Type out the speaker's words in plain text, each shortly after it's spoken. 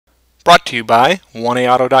Brought to you by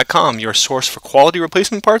 1AAuto.com, your source for quality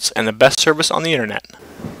replacement parts and the best service on the internet.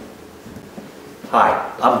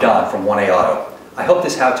 Hi, I'm Don from 1A Auto. I hope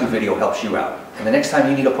this how-to video helps you out. And the next time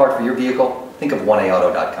you need a part for your vehicle, think of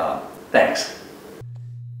 1AAuto.com. Thanks.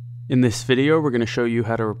 In this video, we're going to show you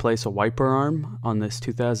how to replace a wiper arm on this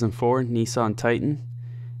 2004 Nissan Titan.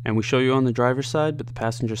 And we show you on the driver's side, but the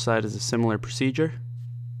passenger side is a similar procedure.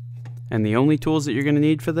 And the only tools that you're going to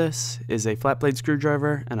need for this is a flat blade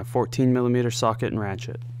screwdriver and a 14mm socket and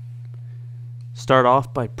ratchet. Start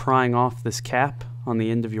off by prying off this cap on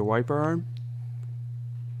the end of your wiper arm.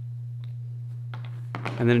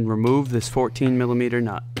 And then remove this 14mm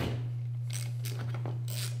nut.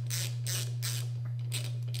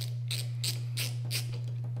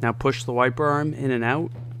 Now push the wiper arm in and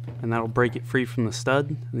out, and that'll break it free from the stud,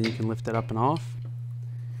 and then you can lift it up and off.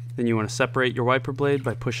 Then you want to separate your wiper blade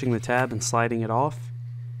by pushing the tab and sliding it off,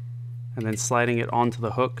 and then sliding it onto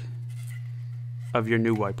the hook of your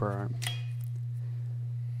new wiper arm.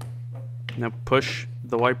 Now push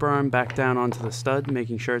the wiper arm back down onto the stud,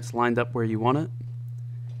 making sure it's lined up where you want it,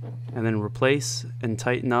 and then replace and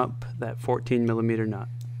tighten up that 14mm nut.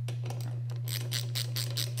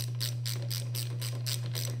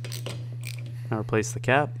 Now replace the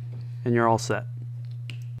cap, and you're all set.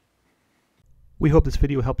 We hope this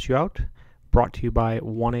video helps you out. Brought to you by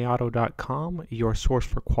 1AAuto.com, your source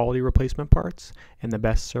for quality replacement parts and the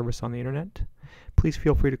best service on the internet. Please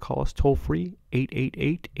feel free to call us toll-free,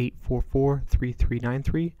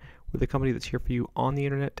 888-844-3393. We're the company that's here for you on the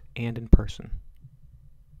internet and in person.